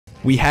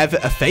We have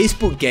a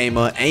Facebook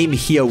gamer aim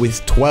here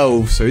with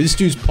 12, so this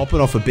dude's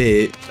popping off a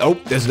bit. Oh,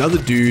 there's another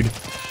dude.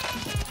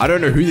 I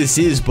don't know who this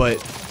is, but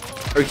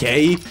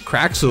okay,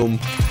 cracks him.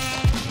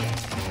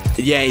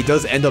 Yeah, he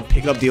does end up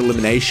picking up the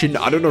elimination.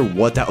 I don't know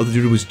what that other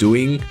dude was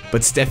doing,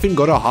 but Stefan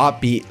got a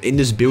heartbeat in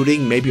this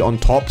building, maybe on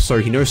top, so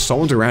he knows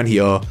someone's around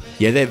here.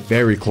 Yeah, they're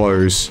very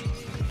close.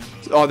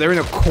 Oh, they're in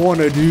a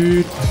corner,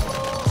 dude.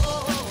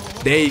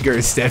 There you go,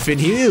 Stefan.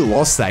 He nearly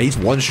lost that. He's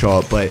one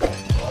shot, but...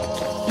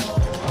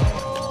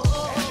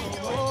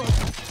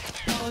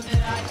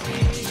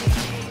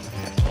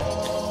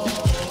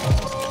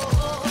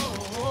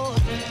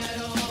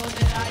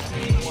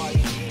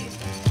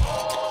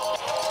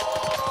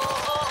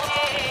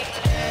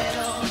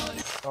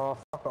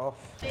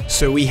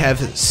 So we have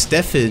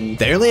Stefan.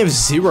 They only have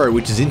 0,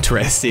 which is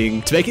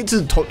interesting. To make it to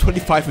the top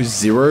 25 with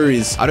 0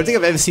 is... I don't think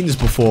I've ever seen this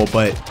before,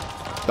 but...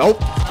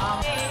 Nope.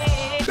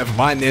 Never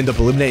mind, they end up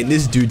eliminating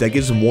this dude. That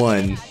gives him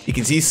 1. You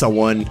can see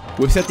someone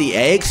whips out the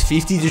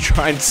AX-50 to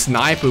try and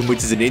snipe him, which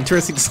is an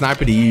interesting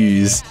sniper to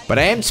use. But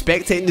I am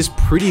spectating this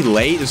pretty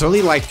late. There's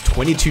only like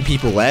 22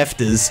 people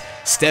left as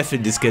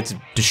Stefan just gets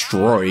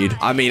destroyed.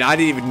 I mean, I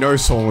didn't even know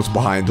someone was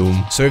behind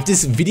him. So if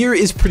this video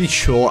is pretty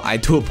short, I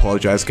do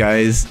apologize,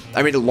 guys.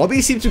 I mean, the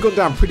lobby seems to have gone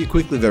down pretty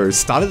quickly though.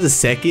 Start of the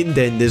second,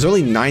 then there's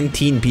only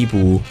 19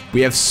 people.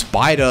 We have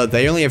Spider,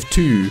 they only have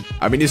 2.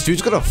 I mean, this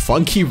dude's got a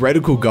funky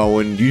reticle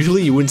going.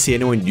 Usually you wouldn't see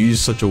anyone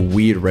use such a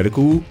weird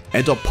reticle.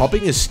 Ends up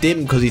popping a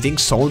stim because he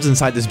thinks someone's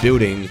inside this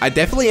building. I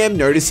definitely am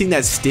noticing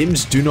that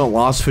stims do not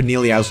last for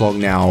nearly as long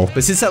now.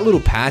 But since that little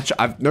patch,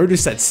 I've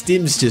noticed that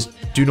stims just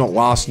do not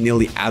last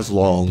nearly as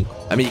long.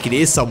 I mean, you can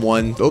hear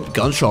someone. Oh,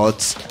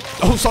 gunshots.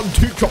 Oh, some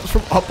dude drops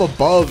from up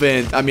above,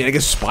 and I mean, I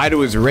guess Spider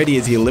was ready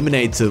as he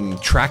eliminates him.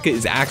 Tracker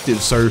is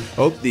active, so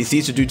oh, he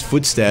sees the dude's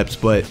footsteps,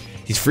 but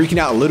he's freaking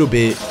out a little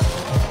bit.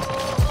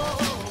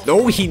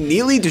 Oh, he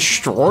nearly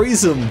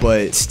destroys him,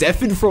 but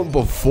Stefan from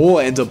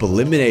before ends up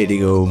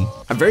eliminating him.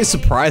 I'm very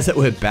surprised that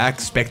we're back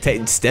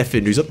spectating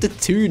Stefan, who's up to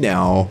 2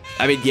 now.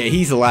 I mean, yeah,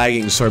 he's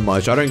lagging so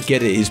much. I don't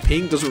get it. His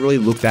ping doesn't really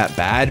look that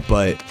bad,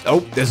 but oh,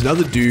 there's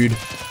another dude.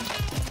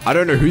 I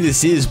don't know who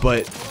this is,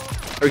 but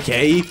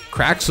okay,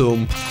 cracks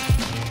him.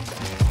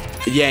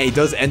 Yeah, he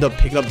does end up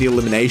picking up the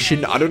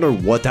elimination. I don't know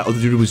what that other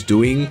dude was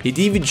doing. He didn't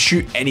even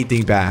shoot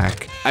anything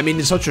back. I mean,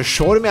 in such a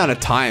short amount of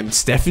time,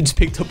 Stefan's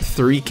picked up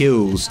 3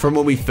 kills from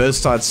when we first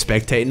started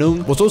spectating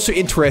him. What's also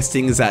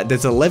interesting is that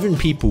there's 11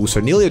 people,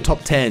 so nearly a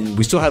top 10.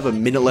 We still have a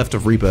minute left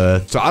of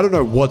rebirth. So I don't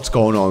know what's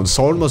going on.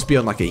 Someone must be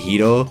on like a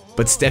heater.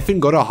 But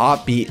Stefan got a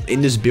heartbeat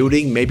in this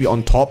building, maybe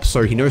on top,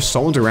 so he knows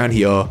someone's around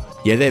here.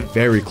 Yeah, they're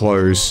very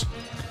close.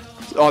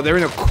 Oh, they're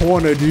in a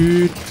corner,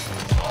 dude.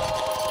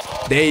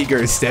 There you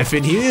go,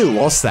 Stefan. He nearly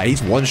lost that.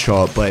 He's one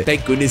shot, but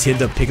thank goodness he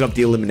ended up picking up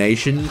the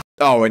elimination.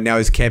 Oh, and now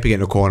he's camping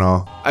in a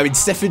corner. I mean,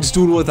 Stefan's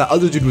doing what that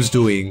other dude was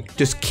doing.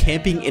 Just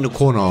camping in a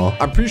corner.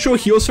 I'm pretty sure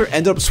he also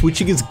ended up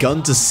switching his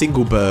gun to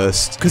single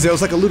burst because there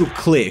was like a little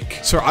click.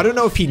 So I don't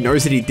know if he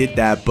knows that he did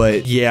that,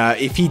 but yeah,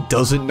 if he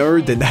doesn't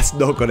know, then that's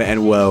not going to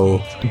end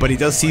well. But he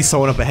does see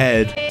someone up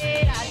ahead.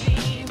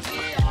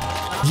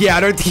 Yeah,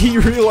 I don't think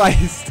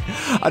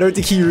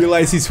he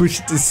realized he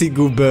switched to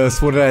single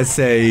burst. What did I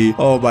say?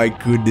 Oh my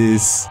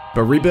goodness.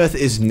 But rebirth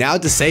is now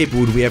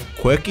disabled. We have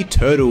Quirky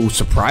Turtle,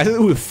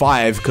 surprisingly with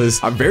 5,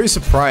 because I'm very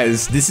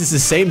surprised. This is the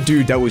same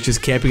dude that was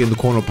just camping in the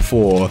corner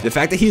before. The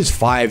fact that he has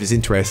 5 is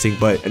interesting,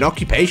 but an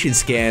occupation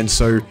scan,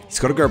 so he's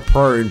got to go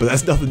prone, but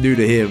that's nothing new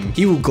to him.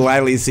 He will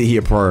gladly sit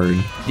here prone.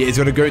 Yeah, he's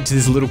going to go into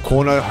this little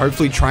corner,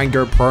 hopefully try and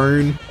go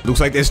prone.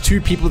 Looks like there's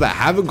 2 people that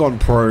haven't gone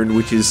prone,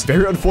 which is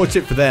very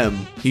unfortunate for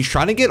them. He's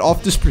trying to get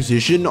off this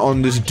position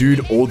on this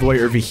dude all the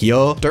way over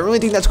here. Don't really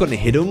think that's going to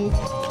hit him.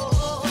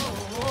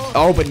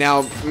 Oh, but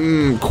now,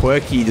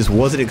 Quirky just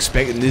wasn't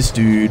expecting this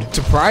dude.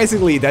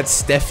 Surprisingly, that's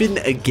Stefan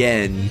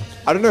again.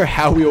 I don't know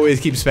how we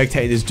always keep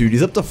spectating this dude.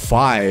 He's up to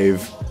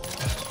 5.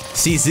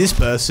 Sees this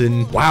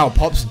person. Wow,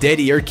 Pop's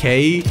deady,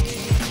 okay.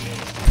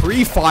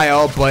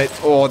 Pre-fire, but,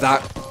 oh,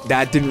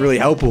 that didn't really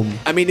help him.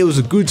 I mean, it was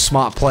a good,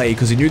 smart play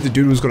because he knew the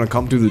dude was going to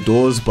come through the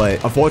doors,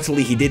 but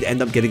unfortunately, he did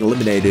end up getting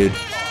eliminated.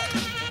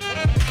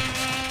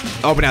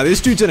 Oh, but now this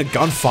dude's in a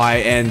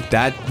gunfight, and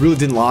that really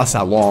didn't last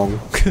that long.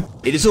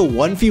 It is a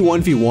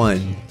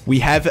 1v1v1. We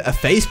have a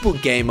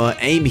Facebook gamer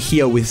aim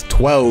here with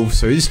 12,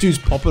 so this dude's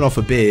popping off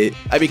a bit.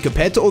 I mean,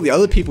 compared to all the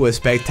other people we're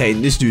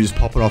spectating, this dude's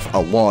popping off a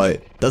lot.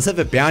 Does have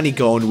a bounty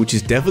going, which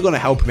is definitely going to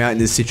help him out in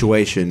this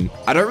situation.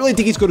 I don't really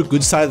think he's got a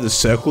good side of the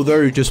circle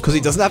though, just because he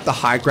doesn't have the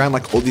high ground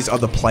like all these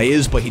other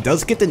players, but he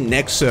does get the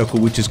next circle,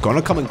 which is going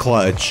to come in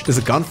clutch. There's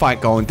a gunfight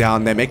going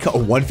down. They make it a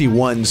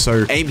 1v1,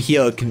 so aim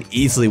here can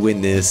easily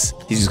win this.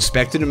 He's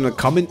expecting him to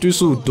come in through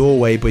this little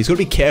doorway, but he's got to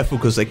be careful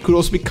because they could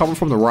also be coming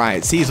from the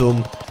right. Sees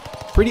him.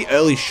 Pretty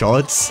early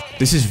shots.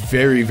 This is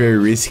very, very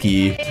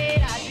risky.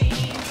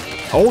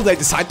 Oh, they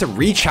decide to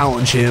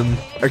re-challenge him.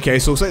 Okay,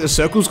 so it looks like the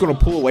circle's gonna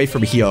pull away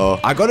from here.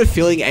 I got a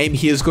feeling aim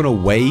here is gonna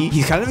wait.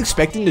 He's kind of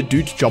expecting the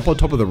dude to jump on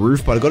top of the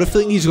roof, but I got a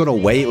feeling he's gonna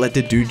wait, let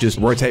the dude just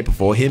rotate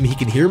before him. He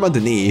can hear him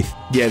underneath.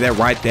 Yeah, they're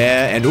right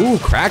there. And ooh,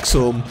 cracks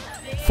him.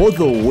 for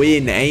the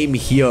win. Aim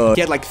here.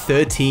 He had like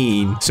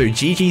 13. So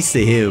GG's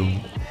to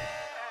him.